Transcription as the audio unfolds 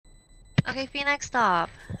Okay, Phoenix, stop.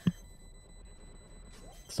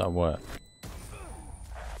 Stop what?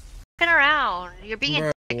 Fucking around. You're being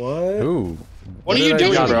a dick. What? Who? What are did you I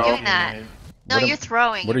doing, You're bro? doing that. No, What am- you're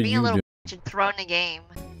throwing. what You're are being you a little doing? bitch and throwing the game.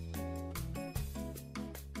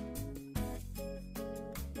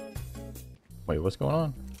 Wait, what's going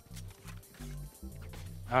on?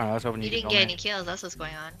 I don't know. I was hoping You you didn't could get tell any me. kills, that's what's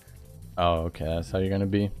going on. Oh, okay, that's how you're gonna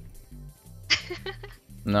be.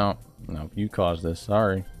 No, you caused this.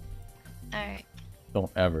 Sorry. Alright.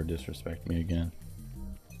 Don't ever disrespect me again.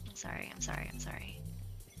 I'm sorry, I'm sorry, I'm sorry.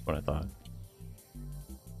 What I thought.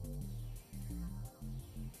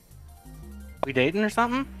 We dating or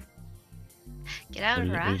something? Get out What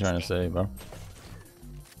of are you trying to say, bro?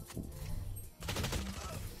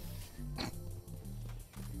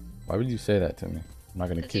 Why would you say that to me? I'm not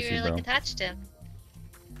gonna Because kiss you you, were bro. like attached to him.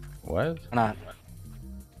 What? Or not?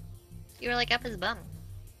 You were like up his bum.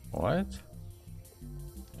 What?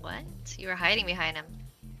 What? You were hiding behind him.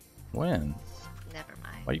 When? Never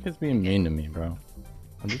mind. Why you guys being mean to me, bro?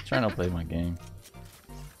 I'm just trying to play my game.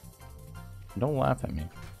 Don't laugh at me.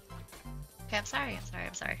 Okay, I'm sorry, I'm sorry,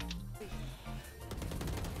 I'm sorry.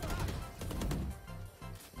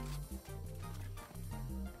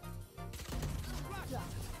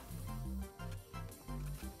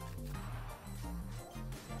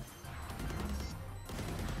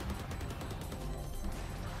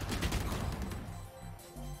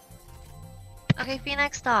 Okay,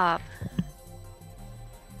 Phoenix, stop.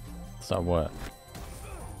 Stop what?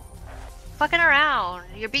 Fucking around.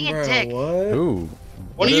 You're being a dick. What? Who?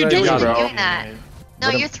 What are did you I doing, do? You're bro? doing that. No,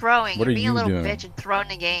 What am- you're throwing. what You're are being you a little doing? bitch and throwing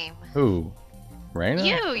the game. Who?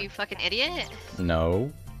 Raina? You fucking idiot.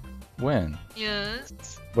 No. When?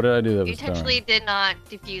 Yes. What did I do that You was intentionally dumb? did not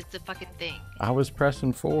defuse the fucking thing. I was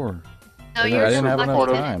pressing 4. No, I you're didn't have fucking enough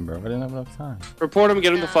idiot. time, bro. I didn't have enough time. Report him and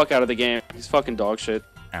get him the No. fuck out of the game. He's fucking dog shit.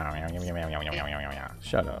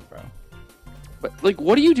 Shut up, bro. But, like,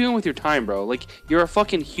 what are you doing with your time, bro? Like, you're a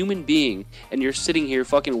fucking human being, and you're sitting here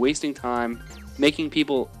fucking wasting time, making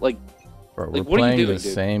people, like... Bro, Like, we're what are you playing doing, the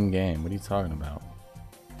dude? same game. What are you talking about?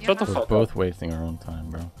 You're Shut the not- fuck We're up. both wasting our own time,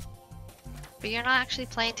 bro. But you're not actually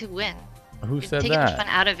playing to win. Who You're said taking the fun that?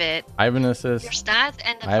 out of it. I have an Your assist. stats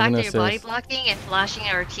and the I have fact an that you're body assist. blocking and flashing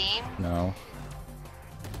our team No.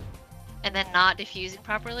 and then not defusing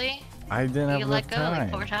properly. I didn't have You enough let go like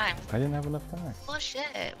 4 time. times. I didn't have enough time. Bullshit.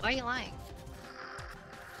 Why are you lying?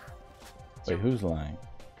 Wait, who's lying?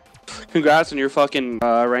 Congrats on your fucking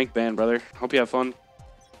rank band, brother. Hope you have fun.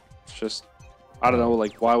 It's just... I don't know,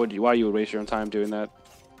 like, why you would waste your own time doing that?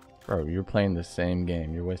 Bro, you're playing the same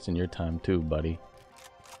game. You're wasting your time too, buddy.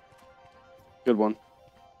 Good one.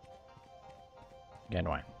 Get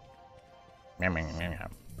one.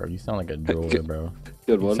 Bro, you sound like a drooler, bro.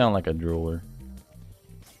 Good You one. sound like a drooler.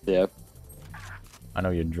 Yeah, I know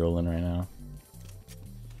you're drooling right now.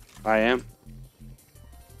 I am.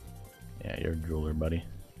 Yeah, you're a drooler, buddy.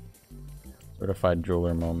 Certified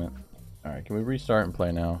drooler moment. Alright, can we restart and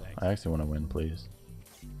play now? I actually want to win, please.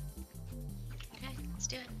 Okay, let's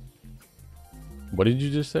do it. What did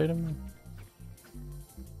you just say to me?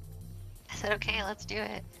 I said, okay, let's do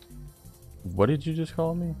it. What did you just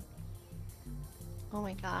call me? Oh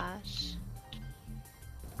my gosh.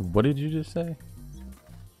 What did you just say?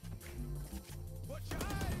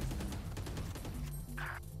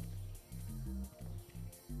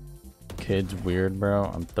 Kid's weird, bro.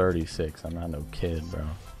 I'm 36. I'm not no kid, bro.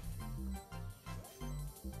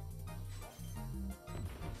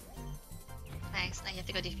 Nice. Now you have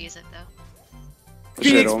to go defuse it though.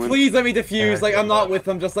 Shit, Phoenix, Omen. please let me defuse. Like, I'm not with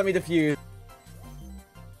them. Just let me defuse.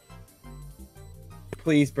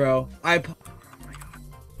 Please, bro.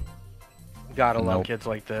 Gotta love Nope. kids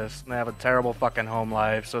like this. They have a terrible fucking home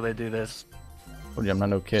life, so they do this. Told you I'm not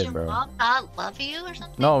no Does kid, your bro. mom not love you or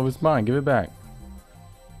something? No, it was mine. Give it back.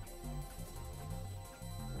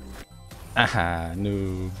 Aha,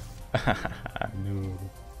 noob. Noob.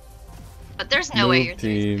 But there's no way you're Noob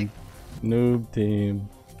 36. team. Noob team.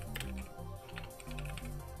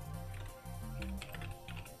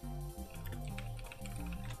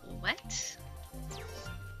 What?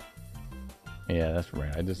 Yeah, that's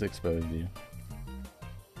right. I just exposed you.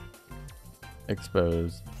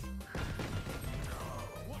 Exposed.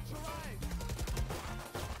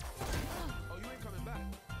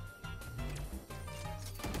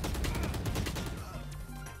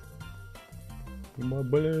 I need more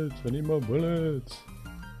bullets. I need more bullets.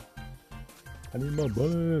 I need more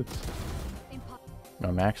bullets.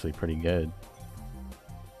 I'm actually pretty good.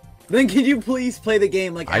 Then can you please play the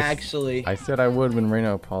game like I- actually? I said I would when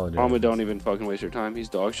Reno apologized. Mama, don't even fucking waste your time. He's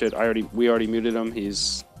dog shit. We already muted him.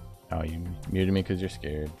 He's... Oh, you muted me because you're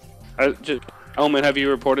scared. Omen, have you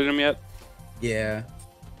reported him yet? Yeah.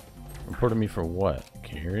 Reported me for what?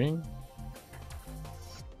 Carrying?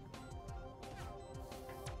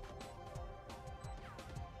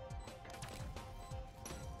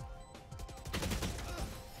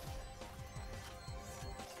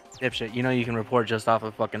 Dipshit, you know you can report just off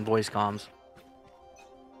of fucking voice comms.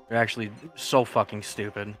 You're actually so fucking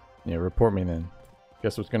stupid. Yeah, report me then.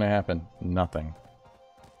 Guess what's gonna happen? Nothing.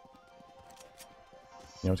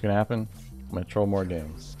 You know what's gonna happen? I'm gonna troll more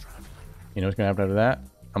games. You know what's gonna happen after that?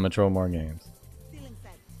 I'm gonna troll more games.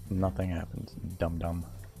 Nothing happens. Dumb.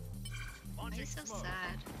 Why are you so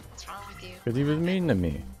sad? What's wrong with you? Because he was mean to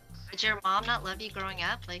me. Did your mom not love you growing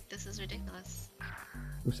up? Like, this is ridiculous.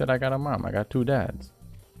 Who said I got a mom? I got 2 dads.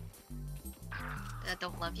 That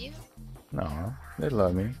don't love you? No, they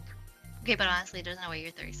love me. Okay, but honestly, there's no way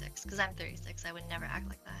you're 36. Because I'm 36. I would never act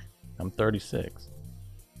like that. I'm 36.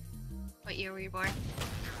 What year were you born?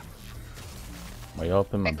 Why you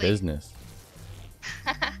up in my Quickly. business?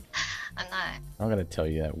 I'm not. I'm gonna tell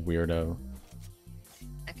you that, weirdo.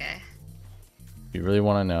 Okay. If you really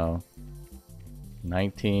want to know,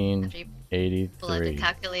 After you pull out the 1983.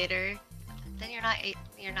 calculator, then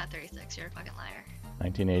you're not 36. You're a fucking liar.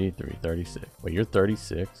 1983, 36. Wait, you're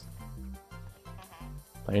 36?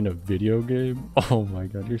 Playing a video game? Oh my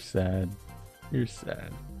god, you're sad. You're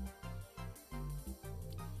sad.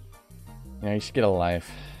 Yeah, you should get a life.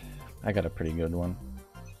 I got a pretty good one.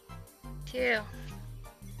 2.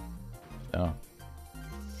 Oh.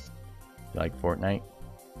 You like Fortnite?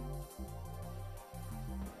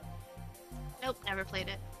 Nope, never played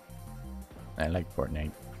it. I like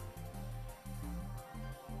Fortnite.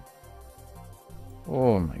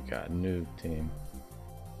 Oh my god, noob team.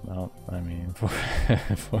 Well, I mean,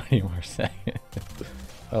 40 more seconds.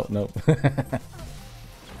 Oh, nope.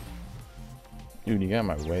 Dude, you got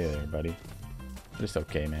my way there, buddy. It's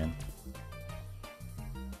okay, man.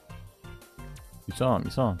 You saw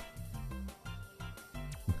him.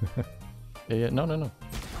 Yeah, no.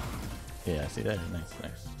 Yeah, see that?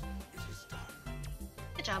 Nice.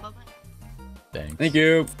 Good job, Owen. Thanks. Thank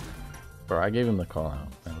you. Bro, I gave him the call out,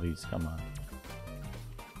 at least, come on.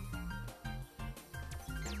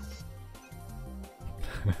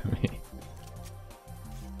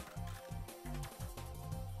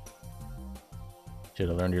 Should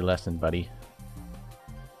have learned your lesson, buddy.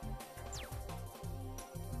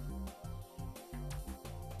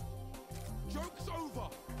 Joke's over.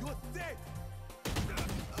 You're dead.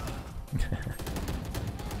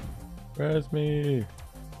 Res me!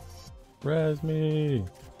 Res me!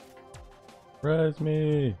 Res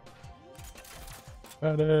me!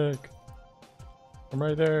 Medic! I'm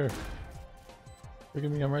right there! Look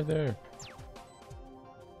at me, I'm right there!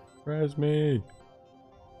 Res me!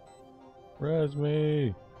 Res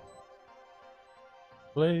me!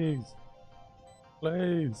 Please!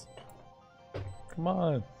 Please! Come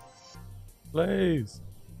on! Please!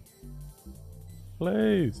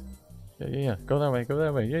 Please! Yeah. Go that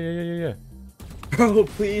way. Yeah. Bro,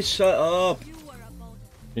 please shut up.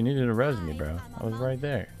 You needed to res me, bro. I was right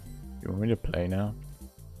there. You want me to play now?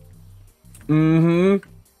 Mm-hmm.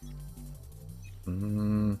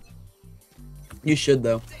 Mm. You should,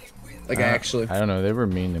 though. Like, actually. I don't know. They were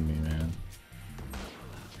mean to me, man.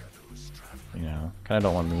 You know, kind of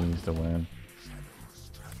don't want meanies to win.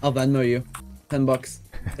 I'll Venmo you. $10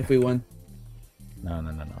 if we win. No.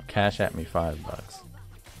 Cash at me $5.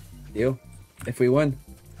 Deal. If we win.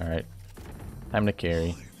 All right. Time to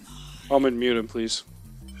carry. Omen, mute him, please.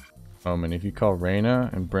 And if you call Reyna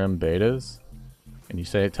and Brim betas, and you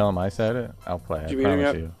say it, tell them I said it, I'll play. Did you I meet him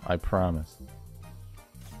promise yet? you. I promise.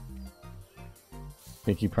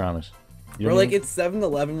 Think you promise. You Bro, don't like, even- it's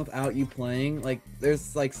 7-11 without you playing. Like,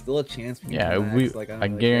 there's, like, still a chance. We Yeah, can max. Like, I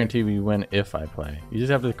guarantee we win if I play. You just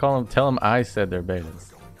have to call them, tell them I said they're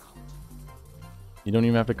betas. You don't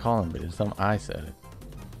even have to call them betas. Tell them I said it.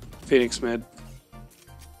 Phoenix mid.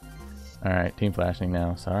 All right, team flashing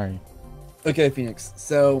now. Sorry. Okay, Phoenix.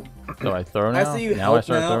 So, So I throw I now. see you Now I help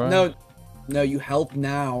start now. throwing. No, you help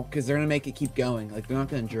now because they're gonna make it keep going. Like, they're not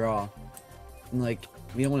gonna draw. And like,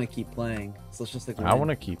 we don't want to keep playing. So let's just like. I want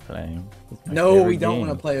to keep playing. It's my No, favorite we don't game.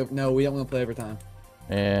 want to play. No, we don't want to play every time.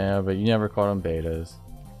 Yeah, but you never called them betas.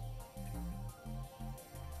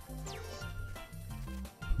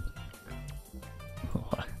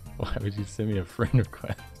 Why would you send me a friend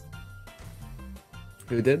request?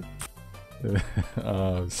 Who did?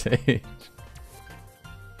 Oh, Sage.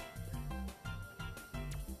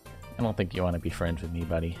 I don't think you want to be friends with me,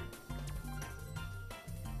 buddy.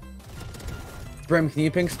 Brim, can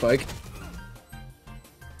you ping Spike?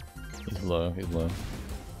 He's low.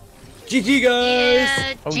 GG guys.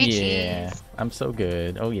 Yeah, Oh GG's. yeah. I'm so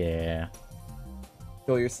good. Oh yeah.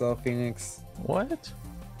 Kill yourself, Phoenix. What?